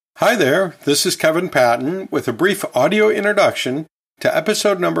Hi there, this is Kevin Patton with a brief audio introduction to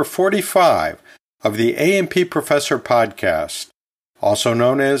episode number 45 of the A&P Professor podcast, also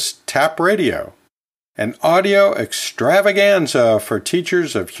known as TAPP Radio, an audio extravaganza for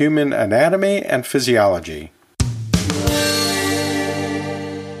teachers of human anatomy and physiology.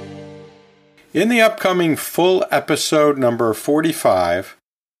 In the upcoming full episode number 45,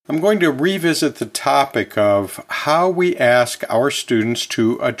 I'm going to revisit the topic of how we ask our students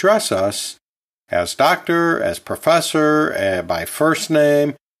to address us as doctor, as professor, by first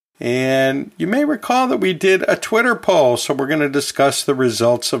name. And you may recall that we did a Twitter poll, so we're going to discuss the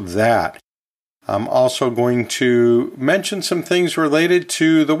results of that. I'm also going to mention some things related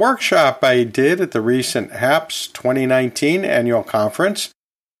to the workshop I did at the recent HAPS 2019 annual conference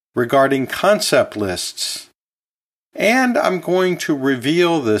regarding concept lists. And I'm going to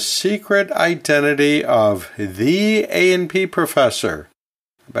reveal the secret identity of the A&P professor.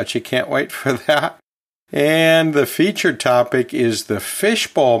 I bet you can't wait for that. And the featured topic is the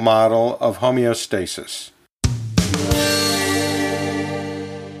fishbowl model of homeostasis.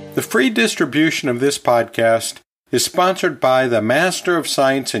 The free distribution of this podcast is sponsored by the Master of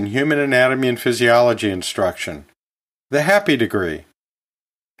Science in Human Anatomy and Physiology instruction, the Happy degree.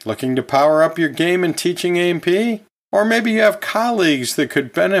 Looking to power up your game in teaching A&P? Or maybe you have colleagues that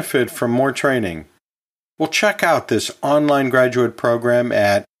could benefit from more training. Well, check out this online graduate program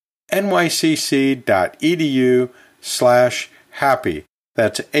at nycc.edu/happy.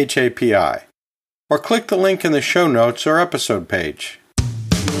 That's HAPI. Or click the link in the show notes or episode page.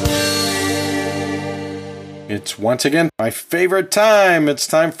 It's once again my favorite time. It's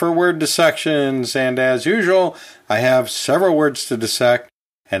time for word dissections. And as usual, I have several words to dissect.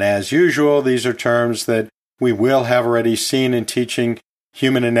 And as usual, these are terms that we will have already seen in teaching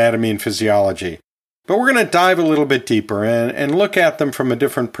human anatomy and physiology. But we're going to dive a little bit deeper and look at them from a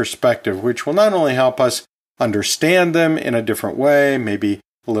different perspective, which will not only help us understand them in a different way, maybe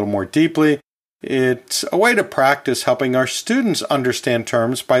a little more deeply, it's a way to practice helping our students understand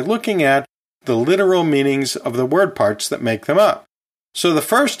terms by looking at the literal meanings of the word parts that make them up. So the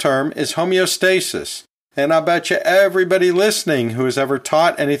first term is homeostasis. And I bet you everybody listening who has ever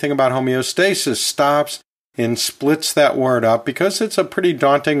taught anything about homeostasis stops and splits that word up because it's a pretty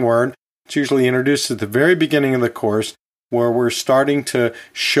daunting word. It's usually introduced at the very beginning of the course where we're starting to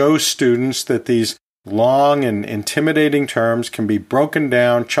show students that these long and intimidating terms can be broken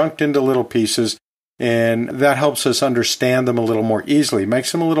down, chunked into little pieces, and that helps us understand them a little more easily,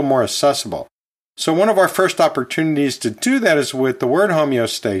 makes them a little more accessible. So one of our first opportunities to do that is with the word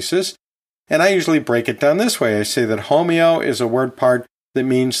homeostasis, and I usually break it down this way. I say that homeo is a word part that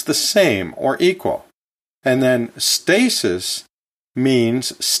means the same or equal. And then stasis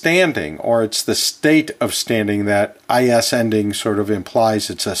means standing, or it's the state of standing. That is ending sort of implies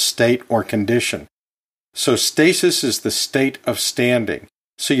it's a state or condition. So stasis is the state of standing.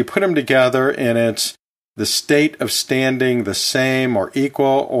 So you put them together and it's the state of standing, the same or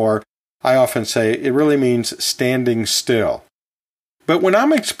equal, or I often say it really means standing still. But when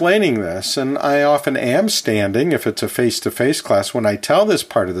I'm explaining this, and I often am standing if it's a face-to-face class, when I tell this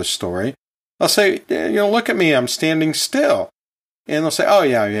part of the story, I'll say, look at me, I'm standing still. And they'll say, oh,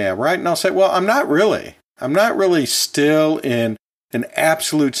 yeah, right. And I'll say, well, I'm not really. I'm not really still in an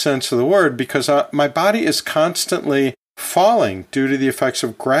absolute sense of the word because my body is constantly falling due to the effects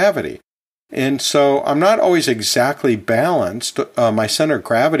of gravity. And so I'm not always exactly balanced. My center of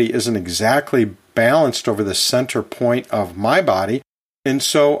gravity isn't exactly balanced over the center point of my body. And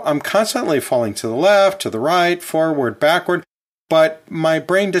so I'm constantly falling to the left, to the right, forward, backward. But my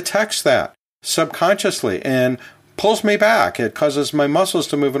brain detects that subconsciously and pulls me back. It causes my muscles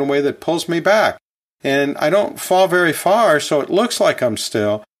to move in a way that pulls me back. And I don't fall very far, so it looks like I'm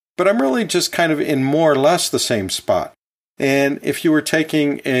still, but I'm really just kind of in more or less the same spot. And if you were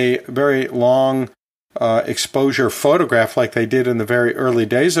taking a very long exposure photograph like they did in the very early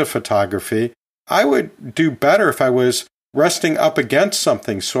days of photography, I would do better if I was resting up against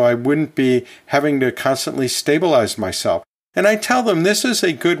something so I wouldn't be having to constantly stabilize myself. And I tell them this is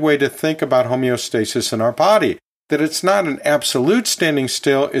a good way to think about homeostasis in our body, that it's not an absolute standing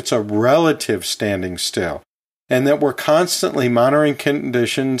still, it's a relative standing still, and that we're constantly monitoring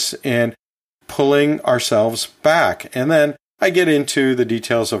conditions and pulling ourselves back. And then I get into the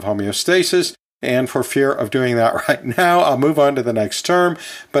details of homeostasis, and for fear of doing that right now, I'll move on to the next term,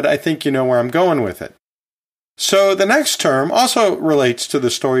 but I think you know where I'm going with it. So the next term also relates to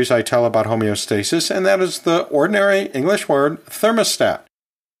the stories I tell about homeostasis, and that is the ordinary English word thermostat.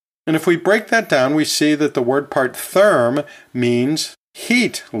 And if we break that down, we see that the word part therm means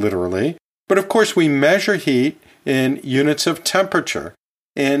heat, literally. But of course, we measure heat in units of temperature.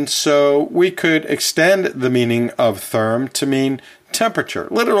 And so we could extend the meaning of therm to mean temperature.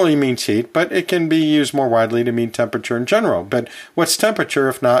 Literally means heat, but it can be used more widely to mean temperature in general. But what's temperature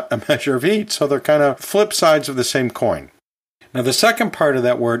if not a measure of heat? So they're kind of flip sides of the same coin. Now the second part of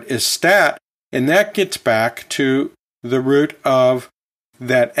that word is stat, and that gets back to the root of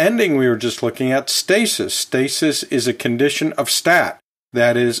that ending we were just looking at, stasis. Stasis is a condition of stat,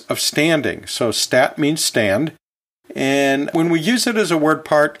 that is, of standing. So stat means stand. And when we use it as a word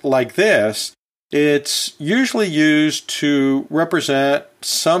part like this, it's usually used to represent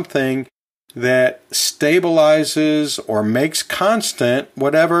something that stabilizes or makes constant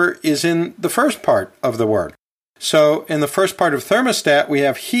whatever is in the first part of the word. So in the first part of thermostat, we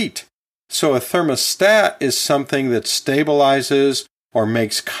have heat. So a thermostat is something that stabilizes or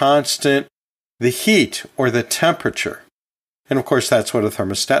makes constant the heat or the temperature. And of course, that's what a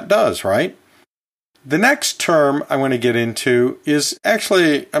thermostat does, right? The next term I want to get into is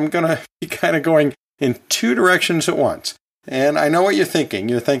actually, I'm going to be kind of going in two directions at once. And I know what you're thinking.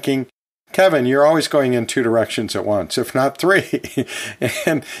 You're thinking, Kevin, you're always going in two directions at once, if not three.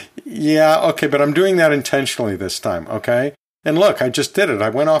 And yeah, okay, but I'm doing that intentionally this time, okay? And look, I just did it. I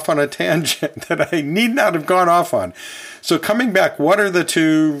went off on a tangent that I need not have gone off on. So coming back, what are the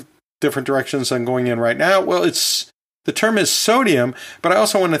two different directions I'm going in right now? Well, the term is sodium, but I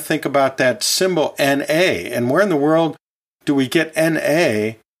also want to think about that symbol Na. And where in the world do we get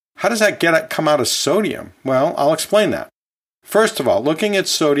Na? How does that come out of sodium? Well, I'll explain that. First of all, looking at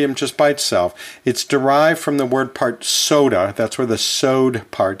sodium just by itself, it's derived from the word part soda. That's where the sod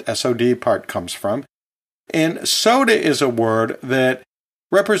part, S-O-D part, comes from. And soda is a word that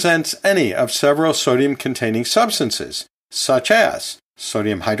represents any of several sodium-containing substances, such as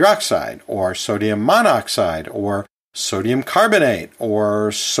sodium hydroxide, or sodium monoxide, or sodium carbonate,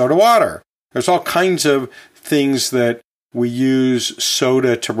 or soda water. There's all kinds of things that we use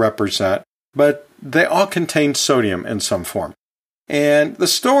soda to represent, but they all contain sodium in some form. And the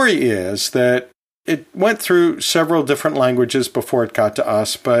story is that it went through several different languages before it got to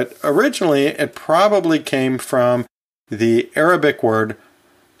us, but originally it probably came from the Arabic word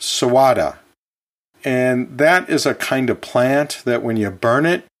sawada. And that is a kind of plant that when you burn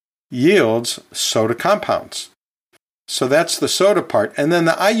it, yields soda compounds. So that's the soda part. And then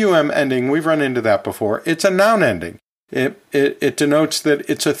the IUM ending, we've run into that before. It's a noun ending. It denotes that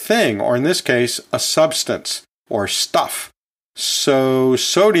it's a thing, or in this case, a substance or stuff. So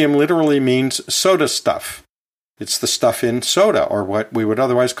sodium literally means soda stuff. It's the stuff in soda, or what we would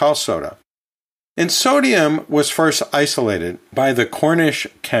otherwise call soda. And sodium was first isolated by the Cornish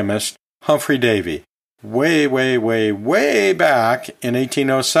chemist Humphrey Davy way back in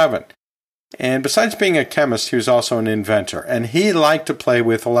 1807. And besides being a chemist, he was also an inventor. And he liked to play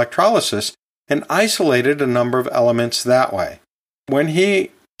with electrolysis and isolated a number of elements that way. When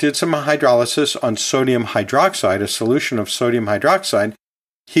he did some hydrolysis on sodium hydroxide, a solution of sodium hydroxide,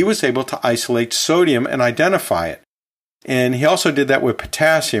 he was able to isolate sodium and identify it. And he also did that with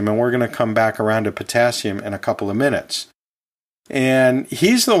potassium, and we're going to come back around to potassium in a couple of minutes. And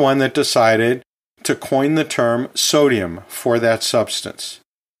he's the one that decided to coin the term sodium for that substance.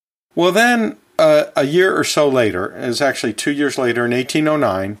 Well, then, a year or so later, it was actually 2 years later in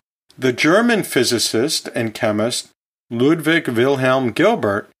 1809, the German physicist and chemist Ludwig Wilhelm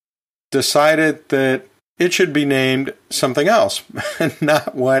Gilbert decided that it should be named something else.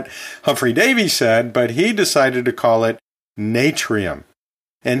 Not what Humphrey Davy said, but he decided to call it natrium.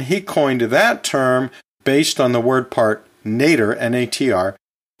 And he coined that term based on the word part nater, N-A-T-R,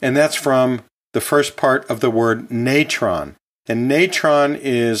 and that's from the first part of the word natron. And natron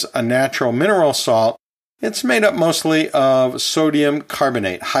is a natural mineral salt. It's made up mostly of sodium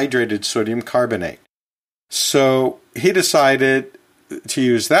carbonate, hydrated sodium carbonate. So he decided to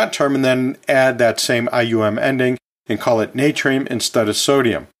use that term and then add that same IUM ending and call it natrium instead of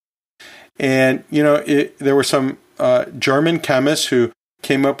sodium. And, there were some German chemists who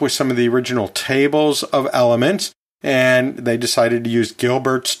came up with some of the original tables of elements, and they decided to use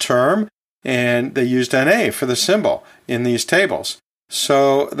Gilbert's term, and they used Na for the symbol in these tables.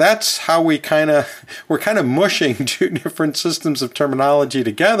 So that's how we're kind of mushing two different systems of terminology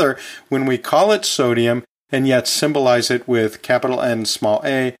together when we call it sodium and yet symbolize it with capital N, small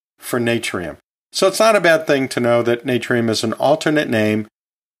a for natrium. So it's not a bad thing to know that natrium is an alternate name,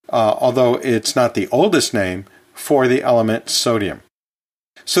 although it's not the oldest name, for the element sodium.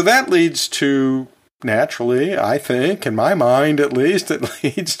 So that leads to, naturally, I think, in my mind at least, it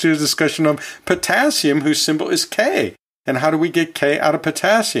leads to a discussion of potassium, whose symbol is K. And how do we get K out of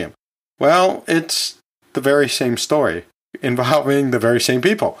potassium? Well, it's the very same story involving the very same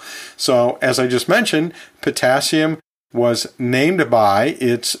people. So, as I just mentioned, potassium was named by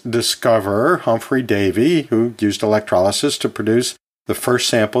its discoverer, Humphrey Davy, who used electrolysis to produce the first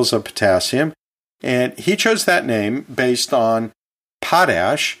samples of potassium. And he chose that name based on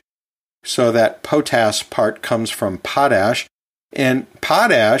potash. So that potass part comes from potash. And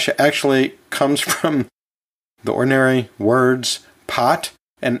potash actually comes from the ordinary words pot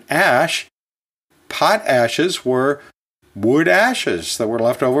and ash. Pot ashes were wood ashes that were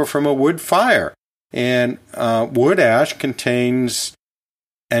left over from a wood fire. And wood ash contains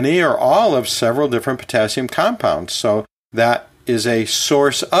any or all of several different potassium compounds. So that is a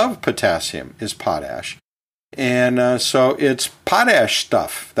source of potassium, is potash. And so it's potash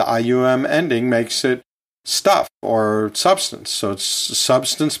stuff. The IUM ending makes it stuff or substance. So it's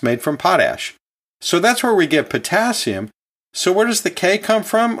substance made from potash. So that's where we get potassium. So where does the K come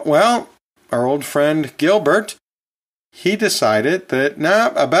from? Well, our old friend Gilbert, he decided that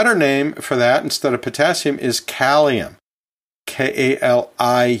a better name for that instead of potassium is kalium.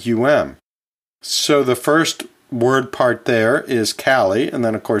 Kalium. So the first word part there is kali, and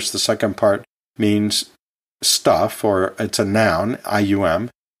then of course the second part means stuff, or it's a noun, IUM,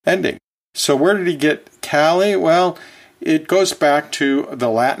 ending. So where did he get kali? Well, it goes back to the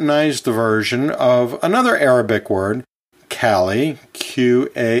Latinized version of another Arabic word, Kali,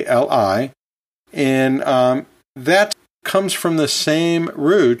 Qali, and that comes from the same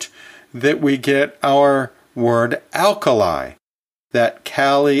root that we get our word alkali. That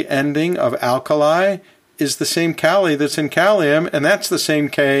Kali ending of alkali is the same Kali that's in kalium, and that's the same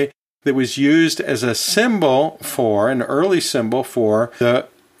K that was used as a symbol for, an early symbol for, the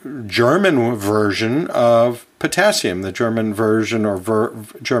German version of potassium, the German version, or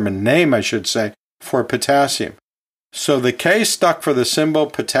German name, I should say, for potassium. So the K stuck for the symbol,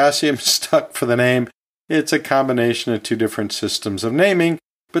 potassium stuck for the name. It's a combination of two different systems of naming,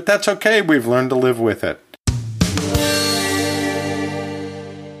 but that's okay. We've learned to live with it.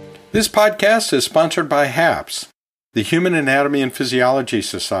 This podcast is sponsored by HAPS, the Human Anatomy and Physiology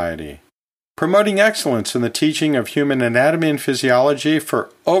Society, promoting excellence in the teaching of human anatomy and physiology for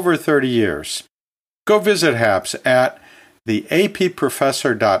over 30 years. Go visit HAPS at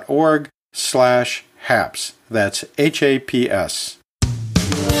theapprofessor.org/HAPS. That's HAPS.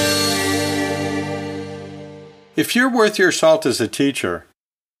 If you're worth your salt as a teacher,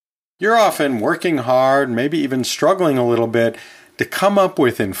 you're often working hard, maybe even struggling a little bit, to come up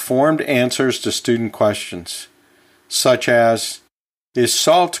with informed answers to student questions, such as, is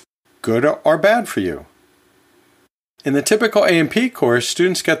salt good or bad for you? In the typical A&P course,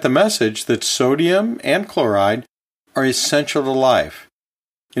 students get the message that sodium and chloride are essential to life.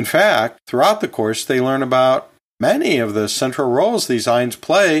 In fact, throughout the course, they learn about many of the central roles these ions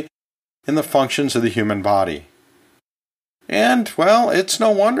play in the functions of the human body. And, well, it's no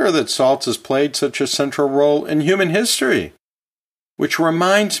wonder that salt has played such a central role in human history. Which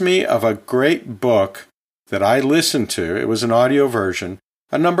reminds me of a great book that I listened to. It was an audio version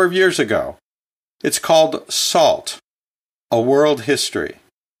a number of years ago. It's called Salt, A World History.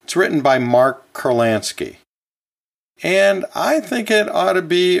 It's written by Mark Kurlansky. And I think it ought to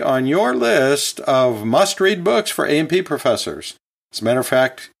be on your list of must-read books for A&P professors. As a matter of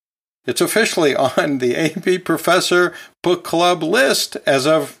fact, it's officially on the A&P Professor Book Club list as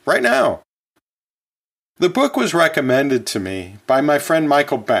of right now. The book was recommended to me by my friend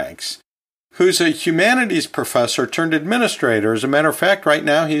Michael Banks, who's a humanities professor turned administrator. As a matter of fact, right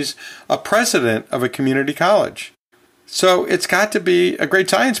now he's a president of a community college. So it's got to be a great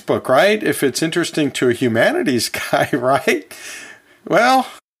science book, right? If it's interesting to a humanities guy, right? Well,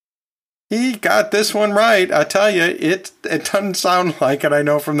 he got this one right. I tell you, it doesn't sound like it, I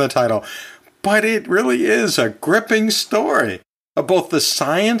know from the title. But it really is a gripping story of both the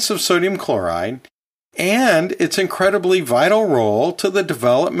science of sodium chloride and its incredibly vital role to the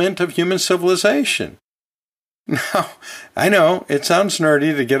development of human civilization. Now, I know it sounds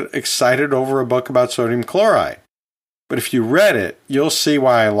nerdy to get excited over a book about sodium chloride, but if you read it, you'll see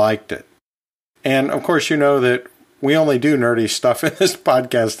why I liked it. And of course, you know that we only do nerdy stuff in this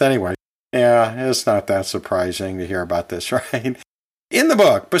podcast anyway. Yeah, it's not that surprising to hear about this, right? In the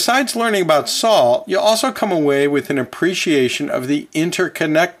book, besides learning about salt, you'll also come away with an appreciation of the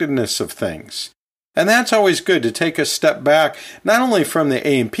interconnectedness of things. And that's always good to take a step back, not only from the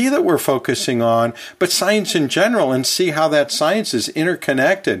A&P that we're focusing on, but science in general, and see how that science is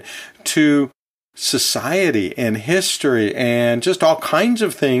interconnected to society and history and just all kinds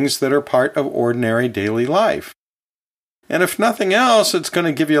of things that are part of ordinary daily life. And if nothing else, it's going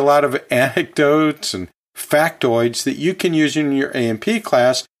to give you a lot of anecdotes and factoids that you can use in your A&P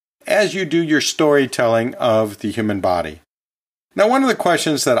class as you do your storytelling of the human body. Now, one of the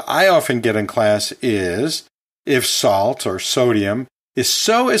questions that I often get in class is, If salt or sodium is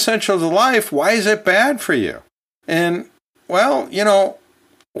so essential to life, why is it bad for you? And, well,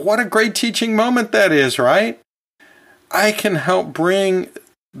 what a great teaching moment that is, right? I can help bring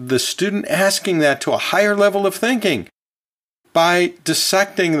the student asking that to a higher level of thinking by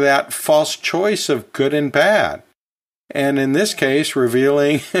dissecting that false choice of good and bad. And in this case,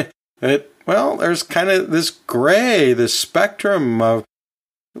 revealing that, there's kind of this gray, this spectrum of,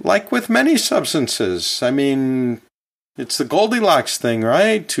 like with many substances. I mean, it's the Goldilocks thing,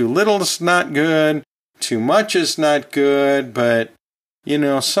 right? Too little is not good, too much is not good, but,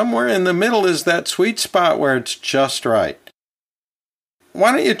 somewhere in the middle is that sweet spot where it's just right.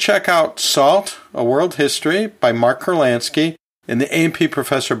 Why don't you check out Salt, A World History by Mark Kurlansky in the AP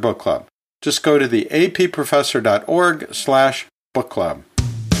Professor Book Club. Just go to the approfessor.org/book club.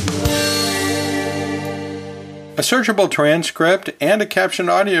 A searchable transcript and a captioned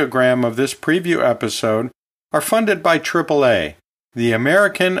audiogram of this preview episode are funded by AAA, the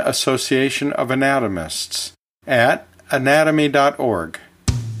American Association of Anatomists, at anatomy.org.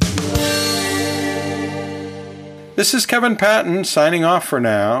 This is Kevin Patton signing off for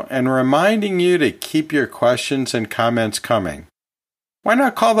now and reminding you to keep your questions and comments coming. Why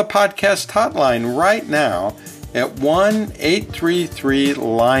not call the podcast hotline right now at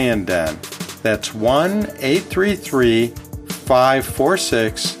 1-833-LION-DEN. That's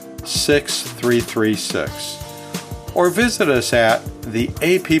 1-833-546-6336. Or visit us at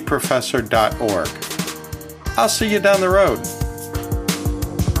theapprofessor.org. I'll see you down the road.